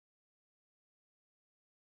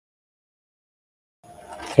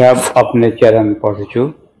Throb of nature ଆମେ ପଢୁଛୁ।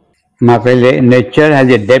 ମା କହିଲେ nature has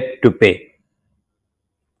a ଡେପ୍ଟ to pay.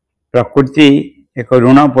 ପ୍ରକୃତି ଏକ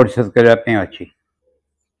ଋଣ ପରିଶୋଧ କରିବା ପାଇଁ ଅଛି।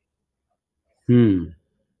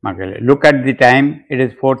 ମା କହିଲେ look at the time, it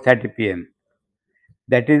is 4:30 PM.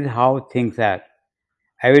 That is how things are.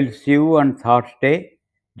 I will see you on Thursday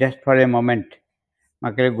just for a moment. ମା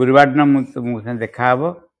କହିଲେ ଗୁରୁବାର ଦିନ ମୁଁ ସାଙ୍ଗେ ଦେଖା ହେବ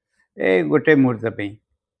ଏ ଗୋଟେ ମୁହୂର୍ତ୍ତ ପାଇଁ।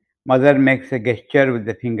 Mother makes a gesture with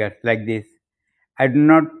the fingers like this. I do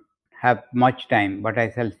not have much time, but I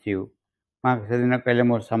shall see you. माँ सेदिन कहले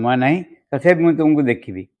मोर समय नहीं, तथापि मुझे तुमको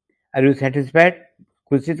देखी। Are you satisfied?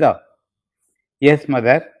 खुशी तो? Yes,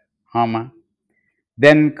 mother. हाँ माँ.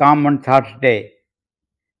 Then come on Thursday.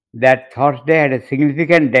 That Thursday had a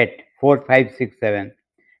significant date, 4, 5, 6, 7.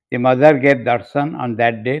 The mother gave darshan on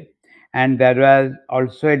that day, and there was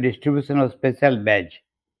also a distribution of special badge.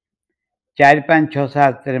 4, 5, 6,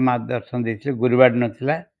 7 माँ दर्शन देते गुरुवार दिन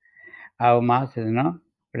थिला आ माँ सेदिन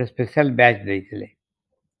गोटे स्पेशल बैच देते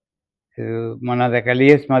मना कहले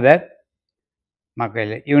यस मदर। माँ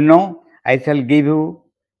कहले you know I shell give U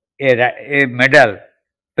A medal,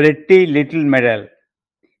 pretty little medal.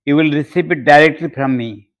 You will receive it directly from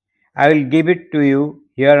me. I will give it to you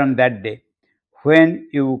here on that day. When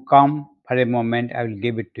you come for a moment I will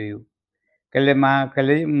give it to you. कहले माँ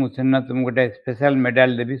कहले मुझे तुम गोटे special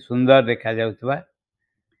medal देवी, सुंदर देखा जाउथबा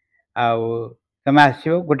आउ तमे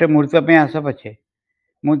आसो गोटे मुहूर्त पे आस पछे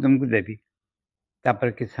मु तुमको देवी. तापर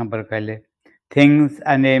कि संपर्क कहले things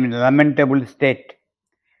are in लमेंटेबल state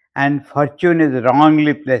and Fortune is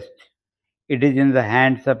wrongly placed. It is in the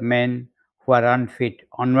hands of men who are unfit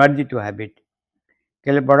unworthy to have it.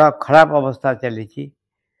 कहले बड़ा खराब अवस्था चली,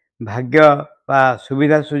 भाग्य बा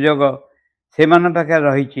सुविधा सुजोग से मान पाखे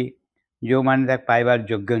रही जो माने पाइबार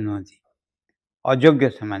योग्य नुहति, अयोग्य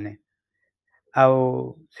से माने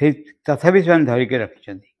तथापि से धरिक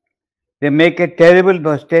रखिंट. They make a terrible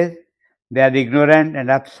boastage. They are ignorant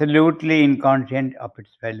and absolutely inconscient of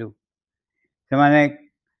its value. से माने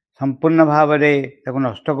संपूर्ण भाव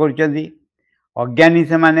नष्ट कर अज्ञानी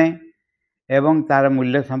से माने एवं तार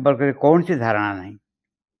मूल्य संपर्क कौन सी धारणा नहीं.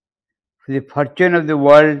 The fortune of the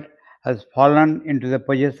world has fallen into the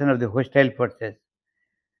possession of the hostile forces.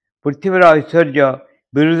 पृथ्वीर ऐश्वर्य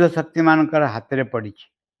विरुद्ध शक्ति मानकर हाथ में पड़ी.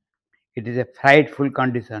 It is a frightful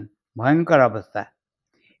condition, भयंकर अवस्था.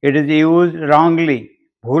 It is used wrongly,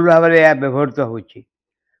 भूल भाव यह व्यवहृत होची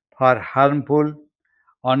for harmful,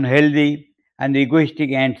 unhealthy and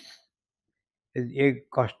egoistic ends. एक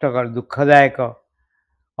कष्टकर, दुखदायक,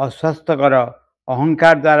 अस्वास्थ्यकर,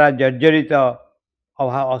 अहंकार द्वारा जर्जरित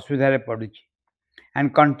अभाव असुविधा पड़ुची.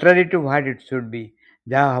 And contrary to what it should be,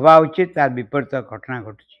 जहाँ हवा उचित तार विपरीत घटना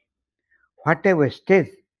घटुची. What a wastage,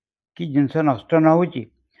 कि जिनस नष्ट न होची.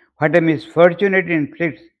 What a misfortune it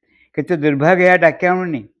inflicts, केते दुर्भाग्य यह डाके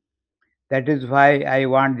आनुनी. That is why I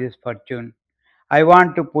want this fortune. I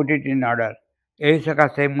want to put it in order. यही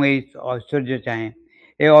सकाशे मुझे ऐश्वर्य चाहे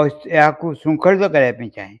या श्रृंखलित करने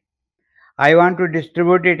चाहे. I want to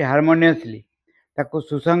distribute it harmoniously. ताको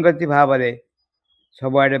सुसंगति भाव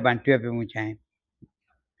सबुआड़े बांटिया पे मुझे चाहे.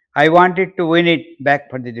 I want it to win it back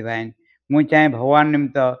for the divine. मुझे चाहे भगवान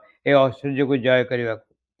निमित्त ये ऐश्वर्य को जय करने को.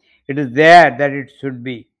 It is there that it should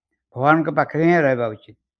be. भगवान के पाखे ही रहबा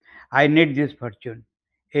उचित. I need this fortune.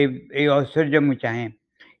 ये ऐश्वर्य मुझे चाहे.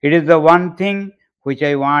 It is the one thing which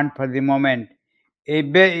I want for the moment.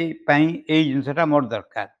 एबे पाई ए जिनसटा मोर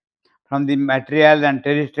दरकार. From the material and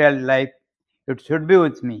terrestrial life, it should be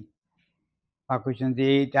with me. पाकुचंती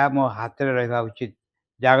एटा मो हाथ रे रहबा उचित.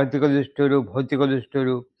 जागतिक दृष्टिरु, भौतिक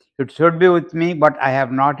दृष्टिरु, it should be with me, but I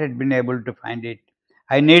have not yet been able to find it.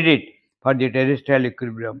 I need it for the terrestrial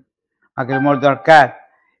equilibrium. आखिर मोर दरकार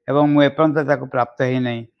एवं मु एपर्यंत ताको प्राप्त ही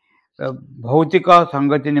नहीं. भौतिक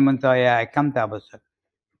संगति निमित्त यह एकांत आवश्यक.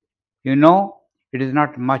 You know, it is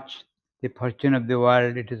not much, the fortune of the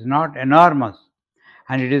world. It is not enormous,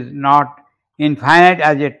 and it is not infinite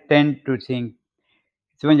as it tend to think.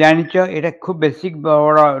 तुम जानिच ये खूब बेसिक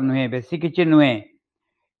बड़ नुहे, बेसी किसी नुहे,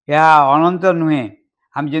 या अनंत नुहे.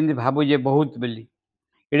 हम जमी भावुजे बहुत बोली.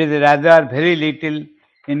 It is rather very little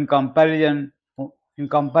in comparison.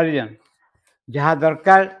 जहाँ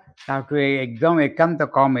दरकार ताकू एकदम एकांत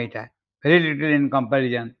कम एटा. Very little in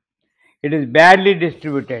comparison. It is badly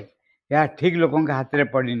distributed. यह ठीक लोगों के हाथ में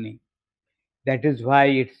पड़ी नहीं. That is why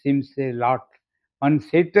it seems a lot. मन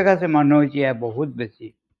से प्रकार से मन हो यह बहुत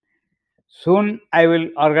बेसी. Soon I will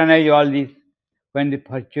organize all this when the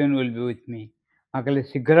fortune will be with me. कहले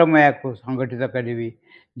शीघ्र मैं आपको संगठित करी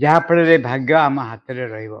जहाँ फल भाग्य आम हाथ में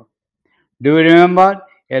रहिबो. Do you remember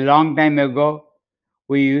a long time ago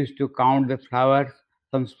we used to count the flowers,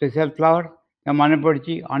 some special flowers? मन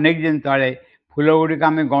पड़ी अनेक दिन तले फूल गुड़िक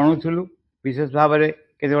आम गणुलु विशेष भाव में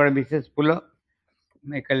केते बड़ा विशेष फूल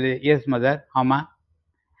मैं कहले यस मदर हाँ माँ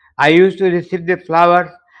I used to receive the flowers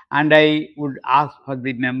and I would ask for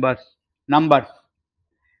the numbers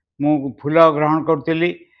ମୁଁ ଫୁଲ ଗ୍ରହଣ କରୁଥିଲି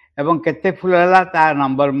ଏବଂ କେତେ ଫୁଲ ହେଲା ତା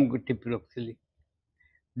ନମ୍ବର ମୁଁ ଟିପି ରଖୁଥିଲି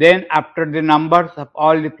then after the numbers of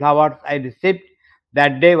all the flowers I received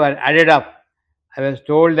that day were added up I was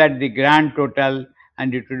told that the grand total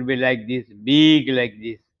and it would be like this big like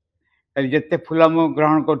this ଯେତେ ଫୁଲ ମୁଁ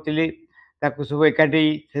ଗ୍ରହଣ କରୁଥିଲି ତାକୁ ସବୁ ଏକାଠି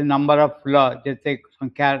ସେ number of ଫୁଲ ଯେତେ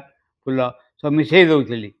ସଂଖ୍ୟା ଫୁଲ ସବୁ ମିଶାଇ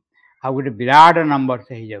ଦେଉଥିଲି ଆଉ ଗୋଟେ ବିରାଟ ନମ୍ବର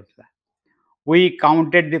ସେ ହେଇଯାଉଥିଲା we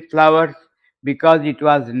counted the flowers because it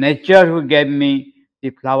was nature who gave me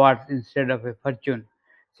the flowers instead of a fortune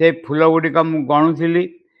ସେ ଫୁଲ ଗୁଡ଼ିକ ମୁଁ ଗଣୁଥିଲି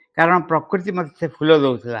କାରଣ ପ୍ରକୃତି ମୋତେ ସେ ଫୁଲ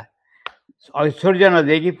ଦେଉଥିଲା ଐଶ୍ୱର୍ଯ୍ୟ ନ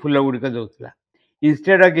ଦେଇକି ଫୁଲ ଗୁଡ଼ିକ ଦେଉଥିଲା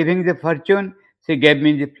instead of giving the fortune she gave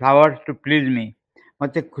me the flowers to please me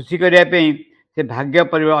ମୋତେ ଖୁସି କରିବା ପାଇଁ ସେ ଭାଗ୍ୟ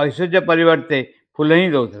ଐଶ୍ୱର୍ଯ୍ୟ ପରିବର୍ତ୍ତେ ଫୁଲ ହିଁ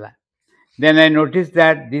ଦେଉଥିଲା then I noticed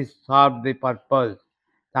that this served the purpose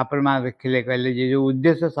ତାପରେ ମା ଦେଖିଲେ କହିଲେ ଯେ ଯେଉଁ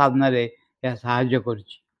ଉଦ୍ଦେଶ୍ୟ ସାଧନାରେ ଏହା ସାହାଯ୍ୟ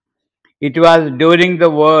କରୁଛି it was during the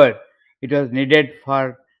war it was needed for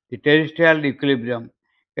the terrestrial equilibrium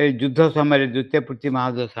ଯୁଦ୍ଧ ସମୟରେ ଦ୍ୱିତୀୟ ପୃଥ୍ୱୀ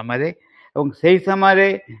ମହାଯୁଦ୍ଧ ସମୟରେ ଏବଂ ସେହି ସମୟରେ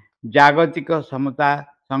ଜାଗତିକ ସମତା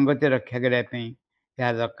ସଂଗତି ରକ୍ଷା କରିବା ପାଇଁ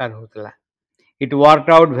ଏହା ଦରକାର ହେଉଥିଲା it worked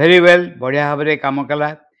out very well बढ़िया भाବରେ काम कला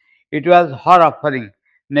it was her offering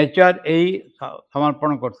nature एही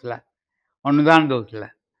समर्पण करथिला अनुदान दउथिला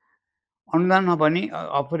अनुदान हबनी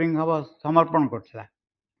offering हब समर्पण करथिला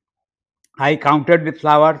I counted the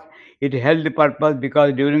flowers it held the purpose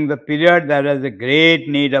because during the period there was a great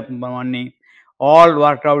need of money all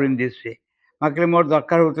worked out in this way माकले मोर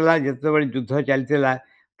दरकार होतला जते बळे युद्ध चलथिला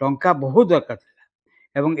टंका बहुत दरकार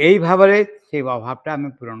थिला एवं एही भाबरे से अभावटा हम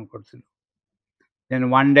पूर्ण करथिलु then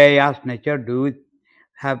one day I asked nature do you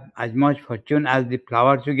have as much fortune as the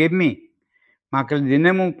flowers you gave me माकले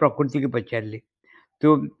दिने मु प्रकृति के पचारली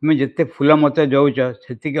तो मैं जते फूल मते जाउछ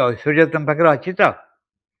सेति के ऐश्वर्य तुम पाकर अछि त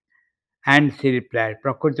and she replied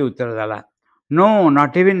प्रकृति उत्तर दला no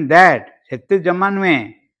not even that सेते जमा नुए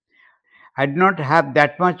I did not have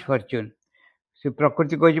that much fortune से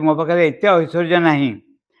प्रकृति कहछि मो पाकर एते ऐश्वर्य नाही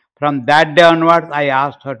from that day onwards I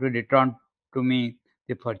asked her to return to me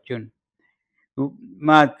the fortune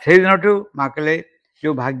से दिनठू माँ कहले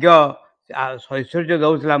जो भाग्य ऐश्वर्य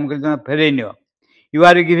दौला मुझे तुम फेर neo you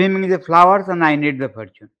are giving me the flowers and I need the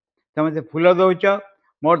Fortune तुम से फूल दौच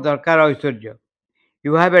मोर दरकार ऐश्वर्य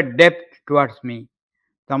you have a depth towards me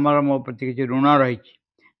तुमर मो प्रति किसी ऋण रही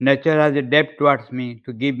nature has a depth towards me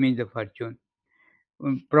to give me the Fortune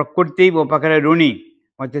प्रकृति मो पाखे ऋणी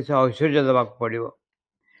मत से ऐश्वर्य देवा पड़ो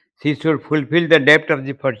सी should fulfil the depth of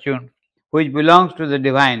the Fortune which belongs to the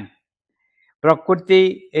divine प्रकृति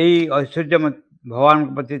यही ऐश्वर्य भगवान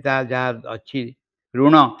प्रति जहाँ अच्छी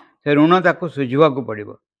ऋण से ऋण ताको सुझा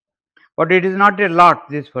पड़ो but it is not a lot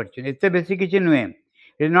this Fortune एत बेसी किसी नुहे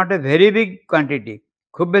it is not a very big quantity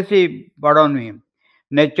खूब बेसी बड़ नुहे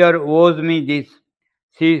नेचर ओज me this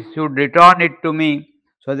C should return it to me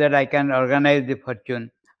so that I can organise the Fortune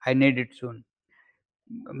I need it सून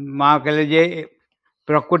माँ कहले जे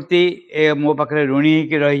प्रकृति ए मो पाखे ऋणी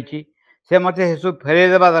होकर रही से मत सब फेरई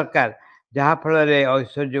देवा दरकार जहाँ फल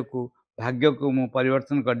ऐश्वर्य को भाग्य को मु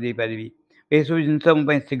परिवर्तन कर दे पारि ये सब जिनस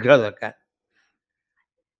मो शीघ्र दरकार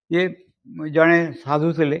ये जड़े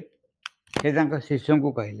साधु थे से शिष्य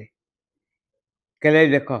को कहले कहले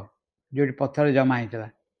देख जो पत्थर जमा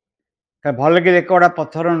होता भल कि देख गोटा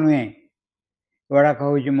पत्थर नुहे गुड़ाक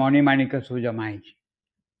हूँ मणिमाणिक सब जमा हो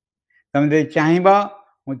तुम चाहब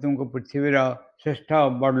मुझे तुमको पृथ्वीर श्रेष्ठ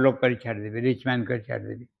बड़ लोक कर छाड़देवी रिच मैन कर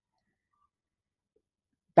छाड़देवी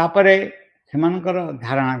तापरे सेमानकर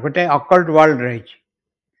धारणा गोटे अकल्ट वर्ल्ड रही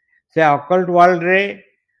से अकल्ट वर्ल्ड रे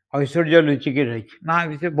ऐश्वर्य लुचिकी रही माँ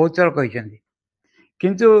विषय बहुत थर कहते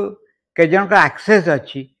किंतु के जनक एक्सेस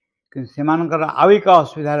अच्छी से आउ एक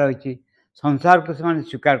असुविधा रही संसार को से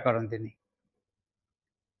स्वीकार करते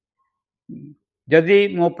जदि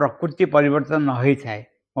मो प्रकृति परिवर्तन न होता है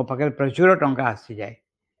मो पाखे प्रचुर टंका आसी जाए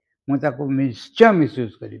मुझे निश्चय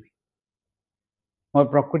मिसयूज करी मोर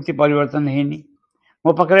प्रकृति परिवर्तन होनी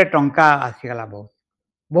मो पाखे टंका आसीगला बहुत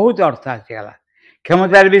बहुत अर्थ आसीगला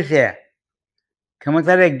क्षमतार भी से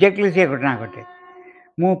क्षमतार एक्जाक्टली से घटना घटे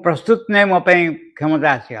मु प्रस्तुत नहीं मो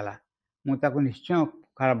क्षमता आसीगला मुझे निश्चय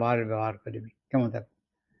खराब भाव व्यवहार करी क्षमता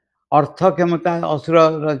अर्थ क्षमता असुर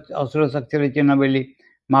असुर शक्तिर चिन्ह बोली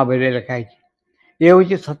माँ बही लिखाई ये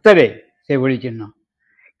हूँ सतरे से भाई चिन्ह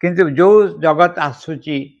किंतु जो जगत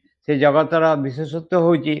आसूची से जगतर विशेषत्व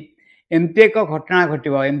हूँ एमती एक घटना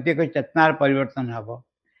घटव एमती एक चेतनार परिवर्तन हम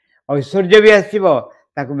ऐश्वर्य भी आसो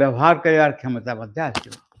ताको व्यवहार कर क्षमता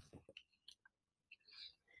आसो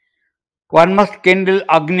One must kindle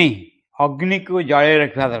अग्नि को जड़े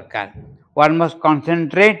रखा दरकार. One must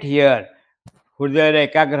concentrate here. हृदय रे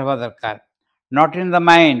एकाग्र हवा दरकार. Not in the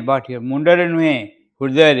mind but here. मुंडरे नुहे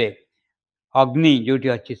हृदय रे अग्नि जोटी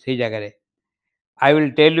अच्छी सही जगह रे. I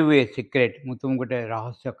will tell you a secret. मु तुम गोटे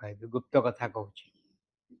रहस्य कहबी गुप्त कथा कहूची.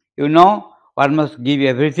 You know, one must give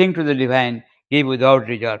everything to the divine, give without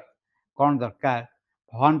reserve. कौन दरकार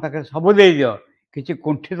भगवान पाखे सब दे दियो किसी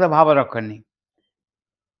कुंठित भाव रखनी.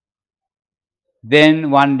 Then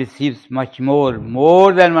one receives much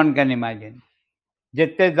more than one can imagine.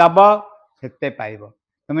 जिते दब सेते पाइबो.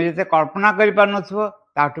 तुम जिते कल्पना करि पार नथबो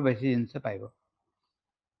ताठु बेसी जिंस पाइबो.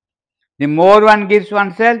 The more one gives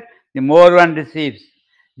oneself, the more one receives.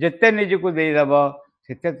 जिते निजको दे दबो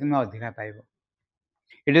सेते तुम अधिका पाइबो.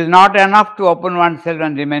 It is not enough to open oneself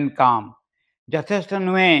and remain calm. ଯଥେଷ୍ଟ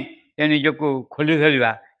ନୁହେଁ ଯେ ନିଜକୁ ଖୋଲି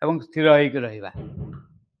ଧରିବା ଏବଂ ସ୍ଥିର ହେଇକି ରହିବା.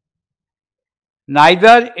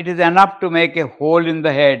 Neither it is enough to make a hole in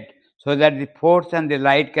the head so that the force and the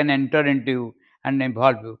light can enter into you and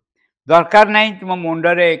involve you. दरकार नहीं तुम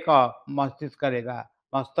मुंडरे एक मस्तिष्क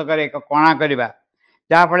मस्तकरे एक कणा करिबा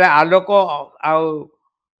जहाँफल आलोक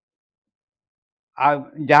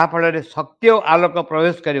जहाँफल शक्ति और आलोक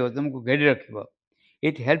प्रवेश कर तुमको घेरी रख.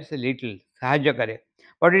 It helps a little, sahaja kare.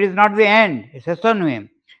 But it is not the end. It's a son him.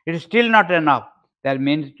 It is still not enough. That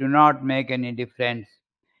means do not make any difference.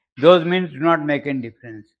 Those means do not make any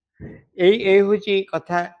difference. এই হচ্ছে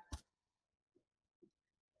কথা.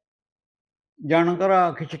 ଜଣଙ୍କର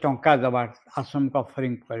କିଛି ଟଙ୍କା ଦେବାର ଆଶ୍ରମକୁ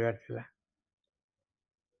offering କରିବାର ଥିଲା.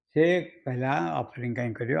 ସେ କହିଲା ଅଫରିଂ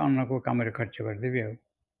କାହିଁ କରିବ ଅନ୍ୟ କେଉଁ କାମରେ ଖର୍ଚ୍ଚ କରିଦେବି ଆଉ.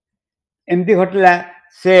 ଏମିତି ଘଟିଲା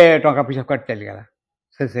ସେ ଟଙ୍କା ପଇସା କୁଆଡ଼େ ଚାଲିଗଲା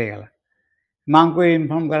ଶେଷ ହେଇଗଲା. ମାଙ୍କୁ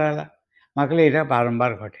ଇନଫର୍ମ କରାଗଲା. ମା କହିଲେ ଏଇଟା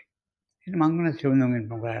ବାରମ୍ବାର ଘଟେ. ମାଙ୍କୁ ନା ଶିବଙ୍କୁ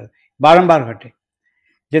ଇନଫର୍ମ କରାଗଲା ବାରମ୍ବାର ଘଟେ.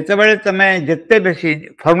 ଯେତେବେଳେ ତମେ ଯେତେ ବେଶୀ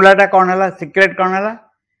ଫର୍ମୁଲାଟା କ'ଣ ହେଲା ସିକ୍ରେଟ୍ କ'ଣ ହେଲା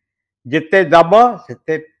ଯେତେ ଦବ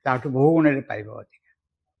ସେତେ ତାଠୁ ବହୁ ଗୁଣରେ ପାଇବ ଅଧିକା.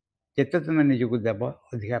 ଯେତେ ତୁମେ ନିଜକୁ ଦେବ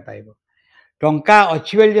ଅଧିକା ପାଇବ. ଟଙ୍କା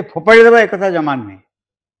ଅଛି ବୋଲି ଯେ ଫୋପାଡ଼ି ଦେବ ଏକଥା ଜମା ନୁହେଁ.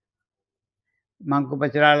 ମାଙ୍କୁ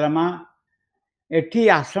ପଚରାଗଲା ମା ଏଠି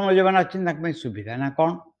ଆଶ୍ରମ ଯେଉଁମାନେ ଅଛନ୍ତି ତାଙ୍କ ପାଇଁ ସୁବିଧା ନା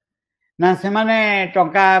କ'ଣ ନା ସେମାନେ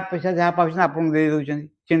ଟଙ୍କା ପଇସା ଯାହା ପାଉଛନ୍ତି ଆପଣଙ୍କୁ ଦେଇ ଦେଉଛନ୍ତି.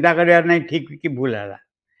 ଚିନ୍ତା କରିବାର ନାହିଁ ଠିକ୍ କି ଭୁଲ ହେଲା.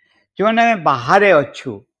 ଯେଉଁମାନେ ଆମେ ବାହାରେ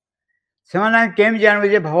ଅଛୁ ସେମାନେ ଆମେ କେମିତି ଜାଣିବୁ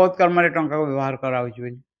ଯେ ଭଗବତ କର୍ମରେ ଟଙ୍କାକୁ ବ୍ୟବହାର କରାହେଉଛି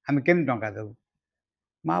ବୋଲି ଆମେ କେମିତି ଟଙ୍କା ଦେବୁ.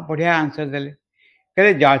 ମା ବଢ଼ିଆ ଆନ୍ସର ଦେଲେ.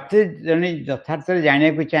 କହିଲେ ଯଦି ଜଣେ ଯଥାର୍ଥରେ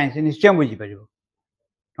ଜାଣିବାକୁ ଚାହେଁ ସେ ନିଶ୍ଚୟ ବୁଝିପାରିବ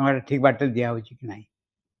ଟଙ୍କାଟା ଠିକ୍ ବାଟରେ ଦିଆହେଉଛି କି ନାହିଁ.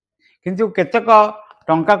 କିନ୍ତୁ କେତେକ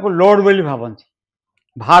ଟଙ୍କାକୁ ଲୋଡ୍ ବୋଲି ଭାବନ୍ତି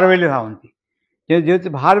ଭାର ବୋଲି ଭାବନ୍ତି. ଯେହେତୁ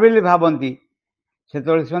ଭାର ବୋଲି ଭାବନ୍ତି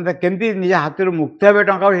ସେତେବେଳେ ସେମାନେ କେମିତି ନିଜ ହାତରୁ ମୁକ୍ତ ହେବେ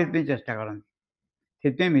ଟଙ୍କାକୁ ସେଥିପାଇଁ ଚେଷ୍ଟା କରନ୍ତି.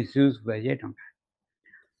 ସେଥିପାଇଁ ମିସୟୁଜ୍ କୁହାଯାଏ ଟଙ୍କା.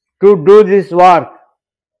 To do this work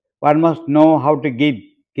one must know how to give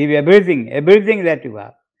everything that you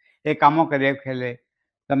have. ଏ କାମ କରିବାକୁ ହେଲେ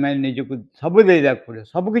ତମେ ନିଜକୁ ସବୁ ଦେଇଦେବାକୁ ପଡ଼ିବ.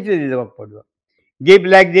 ସବୁ କିଛି ଦେଇଦେବାକୁ ପଡ଼ିବ. Give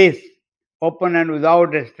like this, open and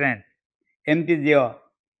without restraint. ଏମିତି ଦିଅ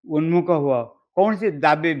ଉନ୍ମୁଖ ହୁଅ କୌଣସି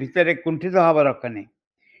ଦାବି ଭିତରେ କୁଣ୍ଠିତ ଭାବ ରଖନି.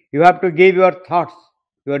 You have to give your thoughts,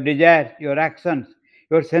 your desires, your actions,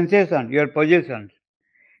 your sensations, your possessions,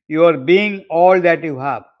 your being, all that you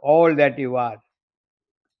have, all that you are.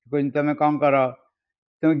 ତମେ କ'ଣ କର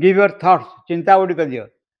ତୁମେ give your thoughts ଚିନ୍ତା ଗୁଡ଼ିକ ଦିଅ.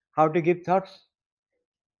 How to give thoughts?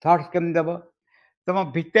 Thoughts କେମିତି ଦେବ ତୁମ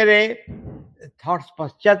ଭିତରେ thoughts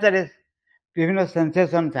ପଶ୍ଚାତରେ ବିଭିନ୍ନ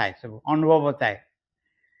ସେନ୍ସେସନ୍ ଥାଏ ସବୁ ଅନୁଭବ ଥାଏ.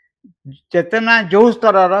 ଚେତନା ଯେଉଁ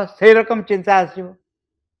ସ୍ତରର ସେଇ ରକମ ଚିନ୍ତା ଆସିବ.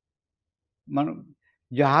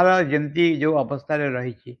 ଯାହାର ଯେମିତି ଯେଉଁ ଅବସ୍ଥାରେ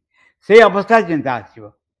ରହିଛି ସେଇ ଅବସ୍ଥାରେ ଚିନ୍ତା ଆସିବ.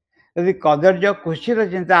 ଯଦି କଦର୍ଯ୍ୟ ଖୁସିର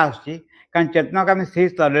ଚିନ୍ତା ଆସୁଛି କାରଣ ଚେତନାକୁ ଆମେ ସେଇ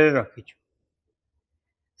ସ୍ତରରେ ରଖିଛୁ.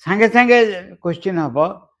 ସାଙ୍ଗେ ସାଙ୍ଗେ କ୍ୱେଶ୍ଚିନ୍ ହେବ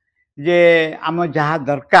ଯେ ଆମ ଯାହା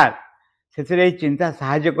ଦରକାର ସେଥିରେ ଏଇ ଚିନ୍ତା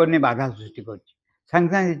ସାହାଯ୍ୟ କରୁନି ବାଧା ସୃଷ୍ଟି କରୁଛି. ସାଙ୍ଗେ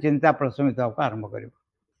ସାଙ୍ଗେ ଚିନ୍ତା ପ୍ରଶମିତ ହେବାକୁ ଆରମ୍ଭ କରିବ.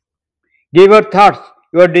 Give your thoughts,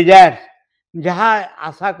 your desires. ଯାହା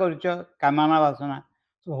ଆଶା କରୁଛ କାମନା ବାସନା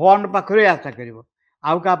ଭଗବାନ ପାଖରେ ଆଶା କରିବ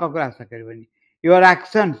ଆଉ କାହା ପାଖରେ ଆଶା କରିବନି. Your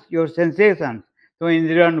actions, your sensations ତୁମ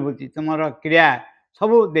ଇନ୍ଦ୍ରିୟ ଅନୁଭୂତି ତୁମର କ୍ରିୟା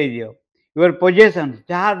ସବୁ ଦେଇଦିଅ. Your possessions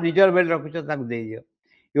ଯାହା ନିଜର ବେଲେ ରଖୁଛ ତାକୁ ଦେଇଦିଅ.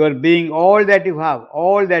 Your being, all that you have,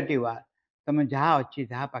 all that you are. ତମେ ଯାହା ଅଛି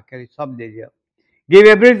ଯାହା ପାଖରେ ସବୁ ଦେଇଦିଅ. Give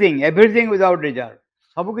everything without reserve.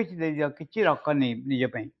 ସବୁ କିଛି ଦେଇଦିଅ କିଛି ରଖନି ନିଜ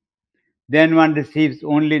ପାଇଁ. Then one receives,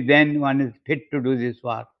 only then one is fit to do this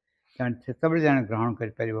work. ସେତେବେଳେ ଜଣେ ଗ୍ରହଣ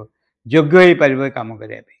କରିପାରିବ ଯୋଗ୍ୟ ହେଇପାରିବ ଏ କାମ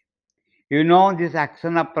କରିବା ପାଇଁ. You know this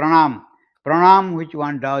action of pranam which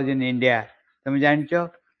one does in India. ତମେ ଜାଣିଛ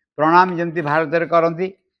ପ୍ରଣାମ ଯେମିତି ଭାରତରେ କରନ୍ତି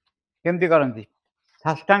କେମିତି କରନ୍ତି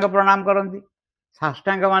ସାଷ୍ଟାଙ୍ଗ ପ୍ରଣାମ କରନ୍ତି.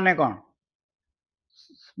 ସାଷ୍ଟାଙ୍ଗ ମାନେ କ'ଣ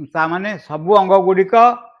ତାମାନେ ସବୁ ଅଙ୍ଗ ଗୁଡ଼ିକ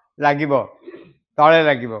ଲାଗିବ ତଳେ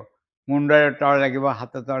ଲାଗିବ मुंड तल लगे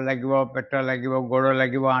हाथ तल लगे पेट लगे गोड़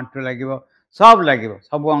लगे आंठू लगे सब लगे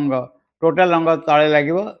सब अंग टोटल अंग तले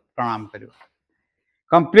लगे प्रणाम कर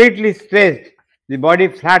completely stretched the body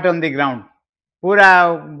flat on the ground पूरा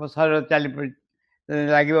शरीर चली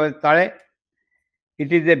लगे तले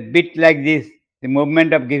it is a bit like this the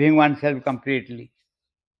movement of giving one self completely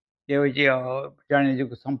ये हूँ जन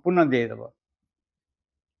निजक संपूर्ण देदेव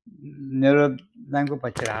निरोधा को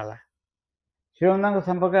पचराला श्रीरंगा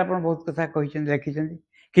संपर्क आप बहुत कथा कही लिखिं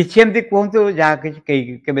किसी एमती कहतु जहाँ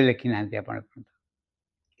कि लिखि ना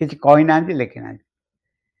कि कही ना लिखि ना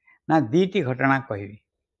ना दीटी घटना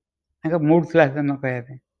कह मूड था न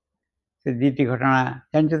कहते से दीटी घटना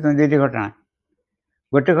जानते तुम दीटी घटना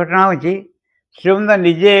गोटे घटना हूँ श्रीरंगा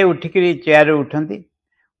निजे उठिक चेयर उठती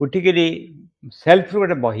उठिक सेल्फ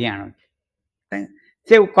गोटे बही आण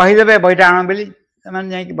से कहीदे बहीटा आण बोली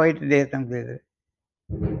से बहीटा देदेवे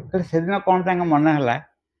से दिन कौन तक मन है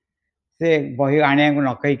से बही आने को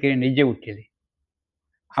न कहीकि निजे उठिले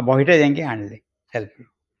आ बहीटा जा आणले सेल्फ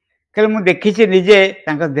कहे मुझे देखी निजे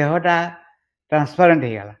देहटा ट्रांसपेरेंट हो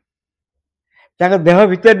गला देह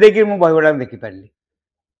भीतर देखिए मुझे बही गुड़ा देखिपारि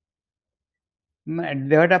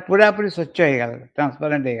देहटा पूरा पूरी स्वच्छ हो गला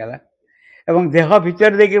ट्रांसपेरेंट हो गला एवं देह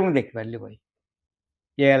भीतर देखिए मुझे देखिपारि बही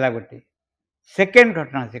ये है गोटे सेकेंड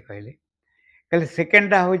घटना से कहले कहले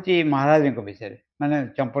सेकेंडटा हूँ महाराज विषय माने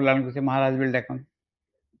चंपलाल को से महाराज बोली डाक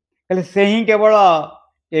कहले से ही केवल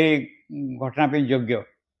ये घटना पे योग्य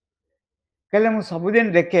कहले मु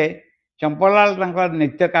सबुदिन देखे चंपलाल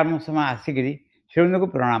नित्य कर्म समय आसिक श्रीरंग को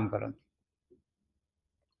प्रणाम करते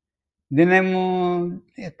दिने मु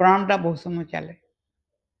प्रणामटा बहुत समय चले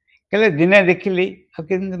कहले दिने देखिली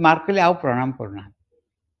मार्क कली आउ प्रणाम करना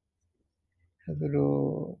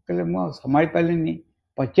कहले मु संभाई पारे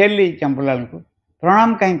पचारि चंपलाल को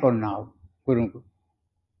प्रणाम कहीं करना आ गुरु को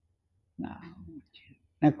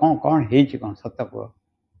ना कौन कौन कौन सत कह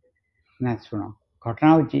ना शुण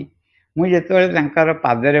घटना हूँ मुझे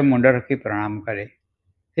पादरे मुंड रखी प्रणाम करे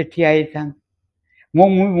से ठिया मो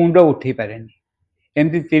मुंड उठे पारे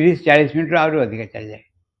एमती 30-40 मिनट आदि अधिका चल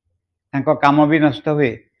जाए काम भी नष्ट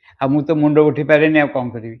हुए आ मु तो मुंड उठी पारे आ कौन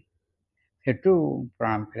करी सेठू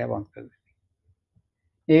प्रणाम करा बंद कर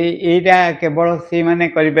एटा केवल से मैंने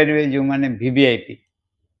करें जो मैंने वीवीआईपी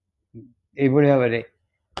ये भाव में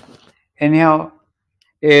एनिहाउ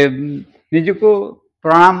निजको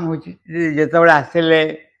प्रणाम हो जो आसिले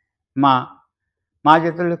माँ माँ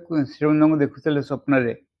जो श्रीरंग को देखुले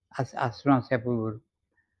स्वप्न आश्रम आसा पूर्व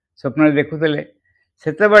स्वप्न देखुले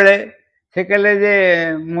से कहले जे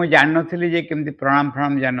मु जान नी केमती प्रणाम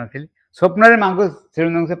प्रणाम जान नी स्वप्न माँ को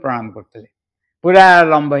श्रीरंग से प्रणाम करते पूरा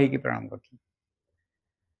लंब हो प्रणाम करते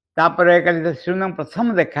तापर कल श्रीरंग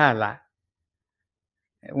प्रथम देखा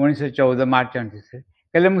 1914 मार्च 29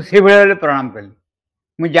 कहले मुझे भाई प्रणाम कली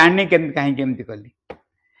मुझे जानी कहीं केमती कली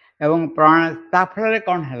एवं प्रणाम फल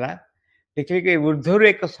कौन है देखिए कि ऊर्ध्वर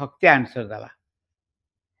एक शक्ति आंसर देला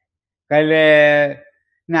कहले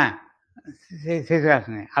ना से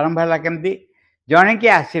आसने आरंभ है केमती जड़े कि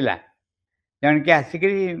आसला जड़े कि आसिक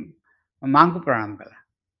माँ को प्रणाम कला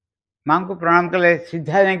माँ को प्रणाम कले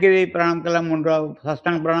सीधा जाकि प्रणाम कला मुंड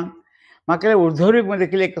साष्टांग प्रणाम माँ कहले ऊर्ध्वर मुझे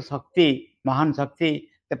देखिए एक शक्ति महान शक्ति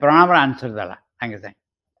प्रणाम आंसर देला सागे सागे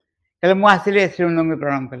कहले मुझे आसिले श्रीरंग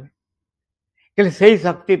प्रणाम कले कहले से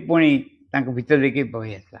शक्ति पुणी भीतर देखिए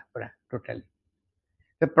बही आसला पूरा टोटाली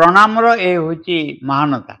तो प्रणाम ये हूँ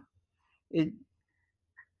महानता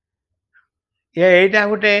यहीटा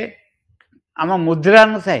गोटे आम मुद्रा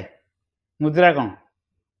न थाए मुद्रा कौन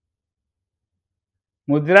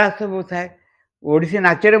मुद्रा सब थाए ओडिसी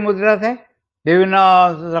नाचरे मुद्रा थाए विभिन्न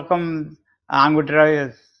रकम आंगुठीर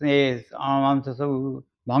अंश सब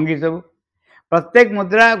भंगी सब प्रत्येक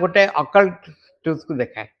मुद्रा गोटे अकल्ट ट्रुथ को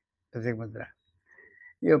देखाए प्रत्येक मुद्रा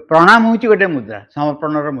ये प्रणाम हूँ गोटे मुद्रा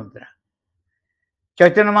समर्पण मुद्रा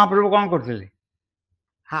चैतन्य महाप्रभु कौन करते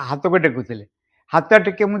हाथ को टेकुले हाथ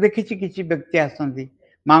टेके मुझे देखी किसी व्यक्ति आसती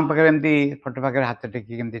माँ पाखे एमती फोटो पाखे हाथ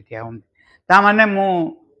टेकी केमती ठिया हूँ ताने मु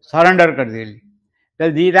सरेंडर करदेली तो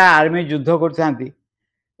दीटा आर्मी युद्ध कर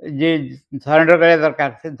जे सरेंडर करा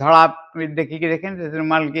दरकार से धड़ा देखिए देखे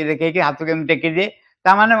रुमाल की देखे हाथ के टेकी दिए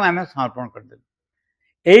ताने आम समर्पण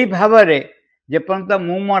करदेलु यही भाव में जेपर्यंत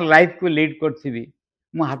मु मो लाइफ को लीड करी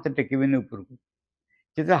मु हाथ टेकबी ऊपर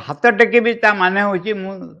को जो हाथ टेकबी माने हूँ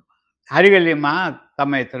हारीगली माँ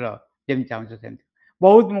तुम एथर जमी चाहूँ से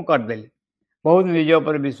बहुत मु करदेली बहुत निज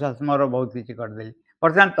उपर विश्वास मोर बहुत किसी करदेली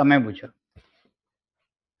बर्तमान तुम्हें बुझ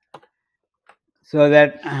सो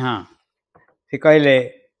दैट हाँ से कहले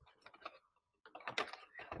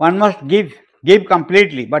one must give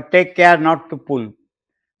completely but take care not to pull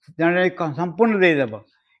संपूर्ण देदेव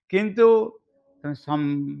किंतु तुम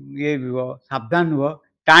ये हुआ सावधान हुआ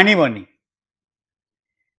टाणीबनी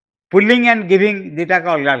पुलिंग एंड गिविंग दुटा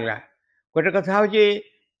का अलग अलग गोटे कथा हूँ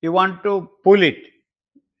you want to pull it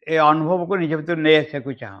ए अनुभव को निज भर नहीं आसा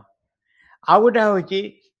को चाह आउ गोटे हूँ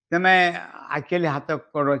तुम एक्चुअली हाथ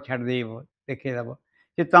कड़ छाड़ देखीदेव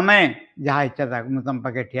कि तुम्हें जहाँ इच्छा था मुझे तुम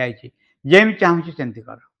पाखे ठिया जमी चाहूँ सेमती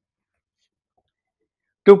कर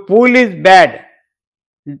टू पुल इज बैड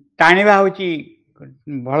टाणीबा हूँ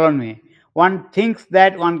भल नुहे one thinks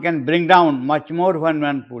that one can bring down much more when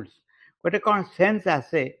one pools गोटे कौन सेन्स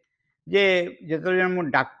आसे जे जो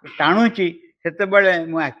मुझे टाणुची से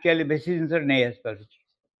मुझे एक्चुअली बेस जिन नहीं आसपार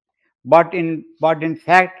बट इन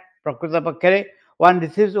फैक्ट प्रकृत पक्षे one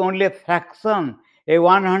receives only a fraction A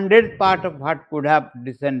 100th part of what could have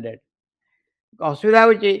descended असुविधा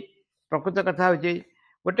हूँ प्रकृत कथा हूँ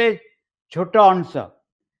गोटे छोट अंश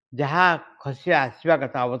जहाँ खसी आसवा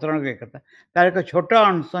कथा अवतरण कथा तार एक छोट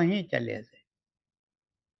अंश ही चली आसे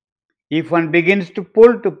if one begins to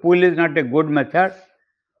pull is not a good method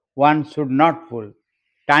one should not pull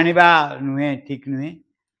टाणीबा नुहे ठीक नुहे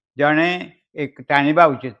जड़े एक टाणीबा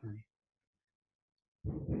उचित नुहे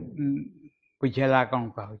बुझेगा कौन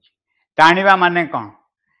कहूँ टाणीबा माने कौन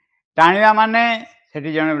टाणीबा माने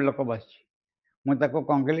सेठी जड़े लोक बस मुझे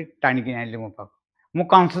कौन कली टाणिकी आनी मो पाख मु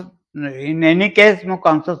कॉन्सियस इन एनी केस मु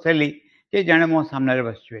कॉन्सियस हेली कि जड़े मो सामने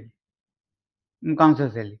बस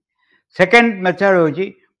कॉन्सियस हेली सेकेंड मेथड हूँ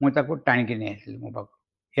मुझे टाणिकी नहीं आसली मो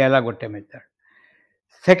पाख ये गोटे मेथड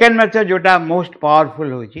सेकेंड मेथड जोटा मोस्ट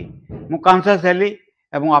पावरफुल हूँ मु कॉन्सियस हेली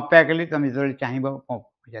अपेक्षा कली तुम जो चाहब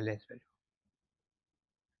चली आस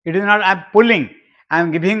it is not I am pulling I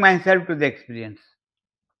am giving my self to the experience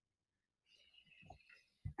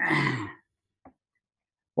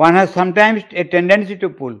one has sometimes a tendency to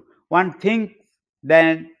pull one thinks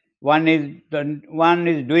that one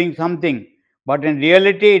is doing something but in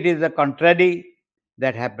reality it is the contrary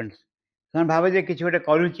that happens भावे जे किसी गोटे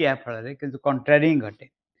करुच्ची या फल कि contrary घटे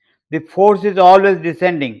the force is always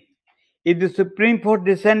descending if the supreme force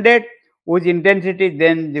descended with intensity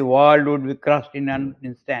then the world would be crushed in an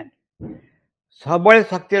instant सब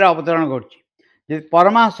शक्तिर अवतरण घटी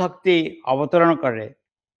परमा शक्ति अवतरण करे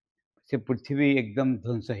से पृथ्वी एकदम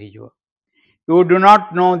ध्वंस हो you do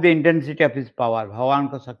not know the intensity of his power भगवान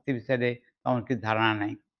को शक्ति विषय तुम कि धारणा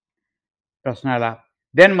नहीं प्रश्न है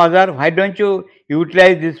then mother why don't you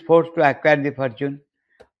utilise this force to acquire the Fortune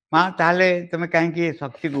माँ ताले तुम कहीं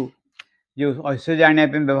शक्ति को जो ऐश्वर्य आने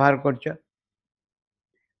व्यवहार कर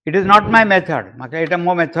it is not my method माके एटा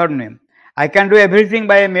मो मेथड नुहे I can do everything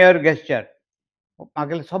by A mayor gesture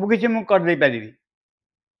माके सबकि मुझे करदे पारि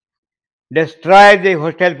destroy the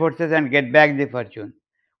hostile forces and get back the fortune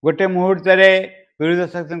गोटे मुहूर्त विरोध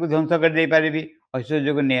शक्ति को ध्वंस कर दे पारि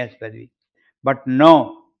ऐश्वर्य को नहीं आस पारि बट नो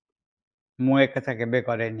मु एक कथा केबे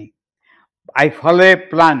करेनी आई फॉलो ए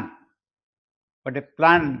प्लान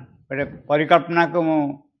गोटे परिकल्पना को मु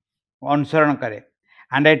अनुसरण करे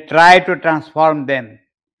and I try to transform them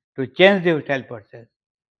to change the hostile forces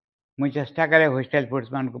मुझे चेष्टा करे हॉस्टाइल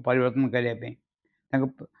फोर्स मान को परिवर्तन करने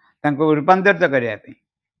रूपांतरित करने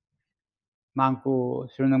माँ को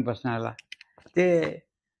शुणु प्रश्न है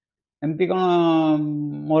एमती कौन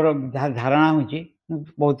मोर धारणा हूँ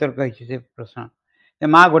बहुत थर कही से प्रश्न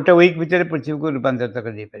माँ गोटे वीक भितर पृथ्वी को रूपांतरित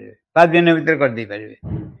कर 5 दिन भर करदे पारे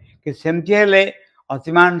कि सेमती हेले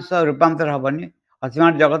अतिमांस रूपांतर हेनी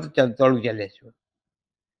अतिमांस जगत तलू चली आस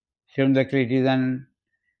शुणु देखिए it is an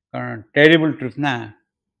terrible truth ना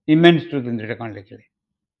इमेन्स ट्रुथ कौन लिखले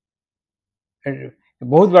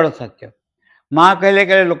बहुत बड़ सत्य माँ कहले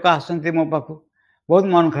कहले लोक आसती मो पाख बहुत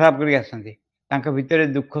मन खराब कर आसती भितर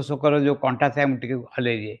दुख शोकर जो कंटा था मुझे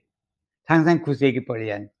हल्ले दिए सागे सागे खुशी होगी पड़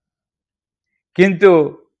जाए किंतु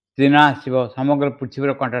दिन आसो समग्र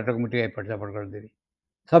पृथ्वीर कंटाटा को मुझे एपट सेपट करदेवी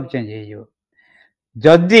सब चेंज हो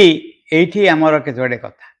जदि ये आमर केतोड़े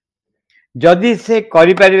कथा जदि से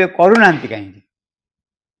करें करूना कहीं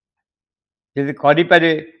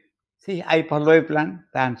करें सी I follow A plan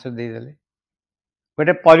answer देदेले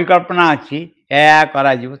गोटे परिकल्पना अच्छी या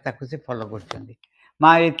करा से फॉलो कर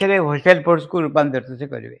माँ ये हॉस्टाइल फोर्स को रूपांतरित से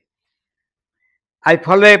करेंगे I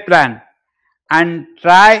follow A plan and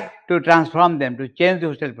try to transform them to change the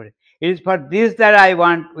hostile force it is for this that I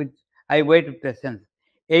want with I wait with patience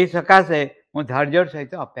यही सकाशे मु धैर्य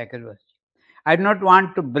सहित अपेक्षा कर I do not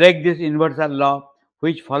want to break this universal law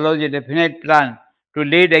which follows a definite plan to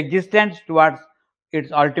lead existence towards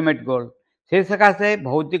it's ultimate goal से सकाशे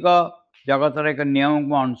भौतिक जगतर एक नियम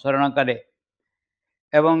को अनुसरण करे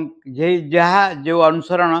एवं जहाँ जो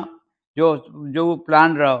अनुसरण जो जो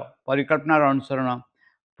प्लान परिकल्पनार अनुसरण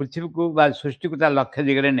पृथ्वी को सृष्टि को लक्ष्य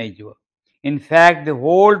दिगरे नहीं in fact the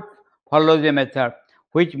whole follows a method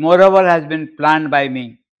which moreover has been planned by me.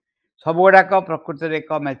 सब गुड़ाक प्रकृति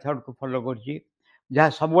एक मेथड को फॉलो कर जहाँ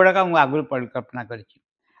सब गुड़ाक मुझे आगुरी परिकल्पना कर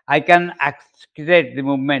I can accelerate the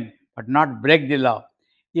movement but not break the law.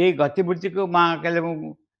 ये गतिविधि को माँ कहले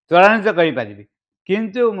मु त्वरान्वित करि पारिबी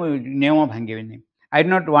किंतु मु नियम भांगिबिनी. I do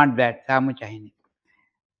not want that. ता मु चाहिनी.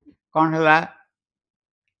 कौन हला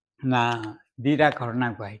ना दीटा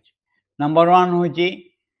घटना कहै. नंबर 1 होची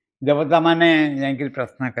देवता माने जांकि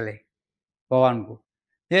प्रार्थना कले भगवान को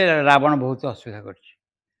ये रावण बहुत असुविधा करछि.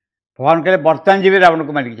 भगवान कहले बर्तमान जीवे रावण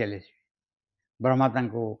को मारिक चले ब्रह्मा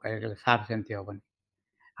तांको कहले सार सेमती होबनी.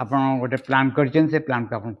 आपण गोटे प्लान करछन से प्लान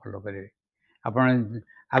को आपण फॉलो करेंगे. आपण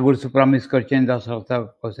आगुर से प्रॉमिस करछन दशरथ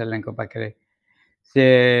कौशल्य को पाखरे से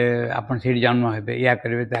आपण सेठी जन्म हेबे या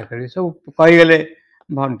करबे ता करबे सब कहि गेले.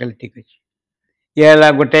 भगवान कहले ठीक अछि. ये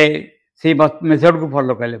हला गोटे से मेथड को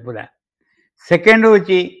फॉलो कले पूरा. सेकेंड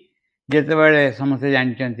होची जेते बेले समस्त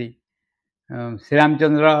जानचंती श्री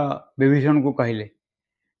रामचंद्र विभीषण को कहले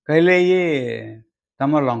कहले ये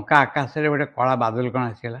तम लंका आकाश रे गोटे कला बादल कौन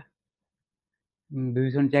आसीला.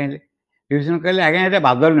 विभीषण चाहिए. विभीषण कहले आज्ञा ये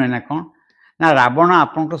बादल नुहे ना कौन ना रावण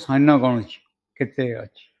आपन सैन्य गणुची केते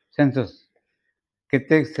अछि सेंसस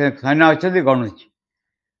केते सैन्य अच्छे गणुची.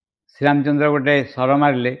 श्रीरामचंद्र गोटे सर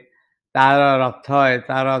मारे तार रथ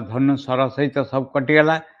तार धनु सर सहित सब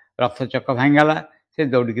कटिगला. रथ चक भांगला से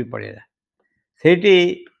दौड़िक पड़ेगा.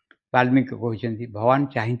 सेठी वाल्मीकि कहते भगवान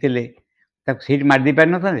चाहिए सीट मारदे पार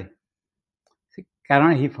न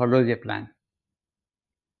कारण ही फॉलोज ए प्लान.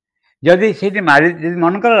 जदि से मारी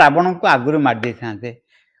मनकर रावण को आगुरी मारदे था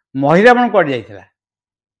महिरावण कड़ जाइला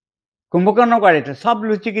कुंभकर्ण कड़े सब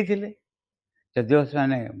लुचिकी थे जदिव से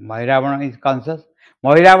महिरावण इज कॉन्सियस.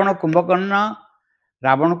 महिरावण कुंभकर्ण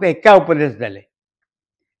रावण को एका उपदेश देले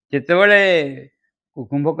जितेबले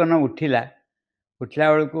कुंभकर्ण उठिला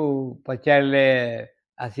उठला बेलू पचारे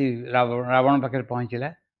आसी रावण पाखे पहुँचला.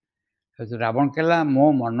 रावण कहला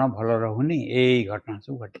मो मन भल रहुनी यही घटना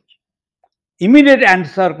सब घटी. इमिडिएट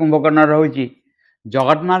आंसर कुंभकर्ण रोची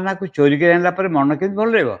जगन्माता को चोरी कर मन के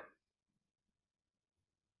भल रहा.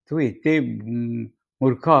 तू एत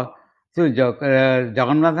मूर्ख तू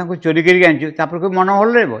जगन्माता को चोरी कर मन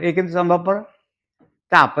भल रहा ये केमती संभवपर.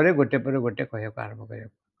 तापर गोटे पर गोटे कह आरंभ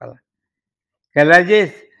कला कहला जे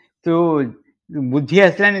तू बुद्धि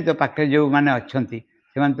आसलानी तो पाखे जो मैंने अच्छा से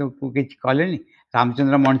तो कि कले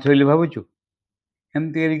रामचंद्र मनुष्य बोली भावुचु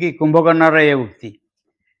एमती कुंभकर्ण ये उक्ति.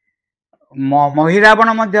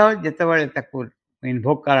 महिरावण जितेबाला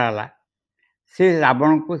इनभोक कराला से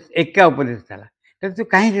रावण को एका उपदेश देला तू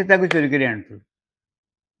कहीं से चोरी कर आणु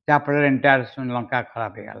जहाँफल एंटायर लंका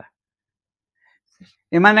खराब हो गला.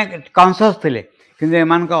 एमाने कॉन्सियस थे कि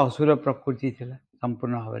एमान असुर प्रकृति थी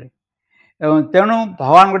संपूर्ण भाव में. तेणु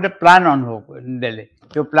भगवान गोटे प्लान अनुभव देले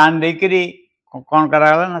जो प्लान देकर कौन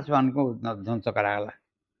करागला ना से ध्वंस करागला.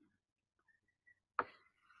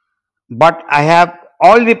 But I have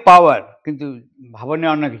all the power किंतु भावने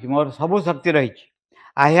अन्य किसी मोर सब शक्ति रही.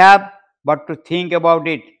 I have but to think about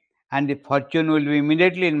it and the Fortune will be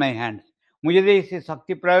immediately in my hands. मुझे से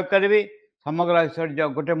शक्ति प्रयोग करी समग्र ऐश्वर्य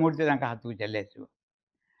गोटे मुहूर्त हाथ को चली आसो.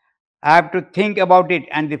 I have to think about it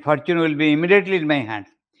and the fortune will be immediately in my hands.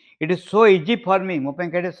 It is so easy for me. मो पे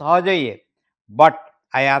कहते सहज है ये. But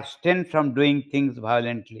I abstain from doing things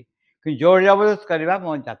violently. कि जोर जबरदस्त करवा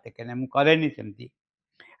मो जाते कहने मु करे नहीं सेमती.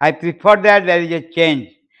 I prefer that there is a change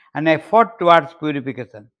and effort towards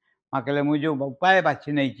purification. माँ कहले मु जो उपाय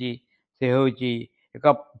बाछि नहीं ची से होची एक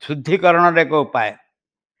शुद्धिकरण रे को उपाय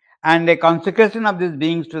and a consecration of these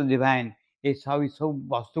beings to the divine. ये सब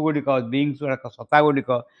वस्तु गुड़िक बींग्स गुड़ाक सत्ता गुड़िक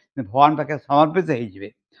भगवान पाखे समर्पित हो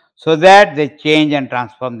so that they change and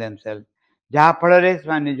transform themselves जहाँफल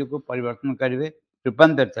से निज को परिवर्तन करेंगे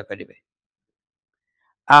रूपांतरित करेंगे.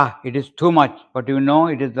 It is too much but you know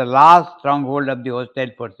it is the last strong hold of the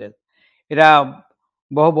hostile forces. यहाँ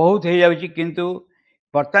बहुत हो जाऊँगी किंतु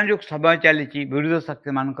बर्तमान जो समय चली विरोध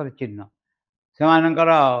शक्ति मानकर चिन्ह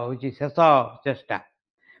से शेष चेष्टा.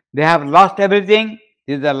 They have lost everything.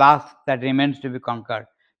 This is the last that remains to be conquered.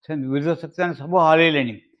 विरोध शक्ति सब हरैले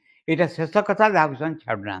यहाँ शेष कथा जहाँ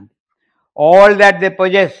छाड़ना. All that they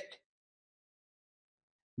possessed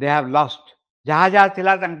they have lost. जहाँ जहाँ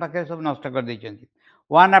थिला पाखे सब नष्ट कर देइछन्ति.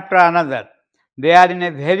 One after another they are in a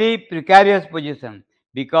very precarious position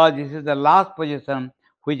because this is the last position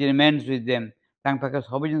which remains with them. पाखे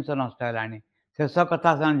सब जिन नष्ट है शेष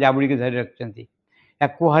कथा से जाबुड़ी धरी रखिंट या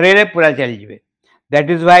हरैले पूरा चली जाए. That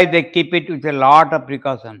is why they keep it with a lot of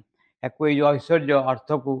precaution. जो ऐश्वर्य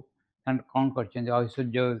अर्थ को कौन कर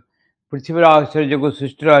ऐश्वर्य पृथ्वी ऐश्वर्य को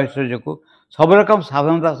सृष्टि ऐश्वर्य को सब रकम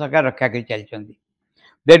सावधानता सका रक्षा कर चलती.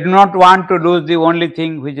 They do not want to lose the only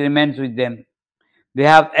thing which remains with them. They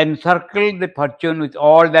have encircled the fortune with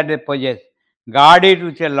all that they possess, guard it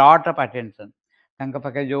with a lot of attention. ତାଙ୍କ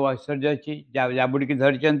ପାଖରେ ଯେଉଁ ଐଶ୍ୱର୍ଯ୍ୟ ଅଛି ଜାବୁଡ଼ିକି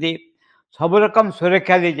ଧରିଛନ୍ତି ସବୁ ରକମ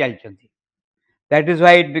ସୁରକ୍ଷା ଦେଇ ଚାଲିଛନ୍ତି. That is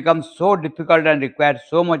why it becomes so difficult and requires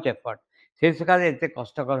so much effort. ସେ ସକାଶେ ଏତେ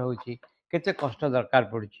କଷ୍ଟକର ହେଉଛି, କେତେ କଷ୍ଟ ଦରକାର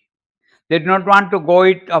ପଡ଼ୁଛି. They do not want to go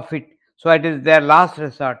it of it, so it is their last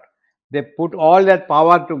resort. They put all their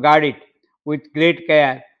power to guard it with great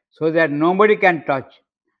care, so that nobody can touch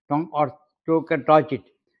or can touch it.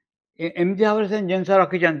 ଏମିତି ଭାବରେ ସେ ଜିନିଷ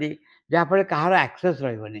ରଖିଛନ୍ତି ଯାହାଫଳରେ କାହାର access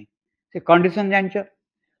ରହିବନି. ସେ condition ଜାଣିଛ,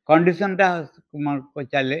 କଣ୍ଡିସନ୍ଟା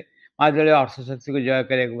ଚାଲେ ମା ଯେତେବେଳେ ଅର୍ଥଶକ୍ତିକୁ ଜୟ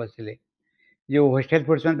କରିବାକୁ ବସିଲେ, ଯେଉଁ ହୋଷ୍ଟେଲ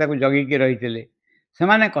ପର୍ସନ୍ ତାକୁ ଜଗିକି ରହିଥିଲେ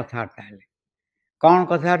ସେମାନେ କଥାବାର୍ତ୍ତା ହେଲେ. କ'ଣ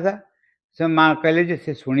କଥାବାର୍ତ୍ତା? ସେ ମା କହିଲେ ଯେ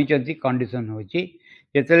ସେ ଶୁଣିଛନ୍ତି କଣ୍ଡିସନ୍ ହେଉଛି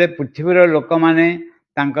ଯେତେବେଳେ ପୃଥିବୀର ଲୋକମାନେ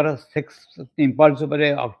ତାଙ୍କର ସେକ୍ସ ଇମ୍ପଲ୍ସ ଉପରେ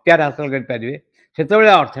ଅକ୍ତିଆର ହାସଲ କରିପାରିବେ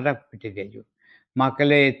ସେତେବେଳେ ଅର୍ଥଟା ଫିଟି ଦିଆଯିବ. ମା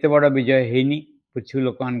କହିଲେ ଏତେ ବଡ଼ ବିଜୟ ହେଇନି, ପୃଥିବୀ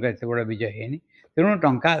ଲୋକମାନଙ୍କର ଏତେ ବଡ଼ ବିଜୟ ହେଇନି, ତେଣୁ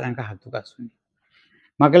ଟଙ୍କା ତାଙ୍କ ହାତକୁ ଆସୁନି.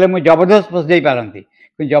 ମା କହିଲେ ମୁଁ ଜବରଦସ୍ତ ପଶିଯାଇ ପାରନ୍ତି,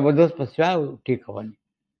 କିନ୍ତୁ ଜବରଦସ୍ତ ପଶିବା ଆଉ ଠିକ୍ ହେବନି.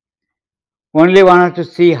 Only one has to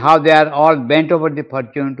see how they are all bent over the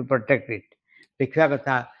fortune to protect it. ଦେଖିବା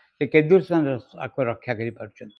କଥା ସେ କେତେ ଦୂର ଆକୁ ରକ୍ଷା କରିପାରୁଛନ୍ତି.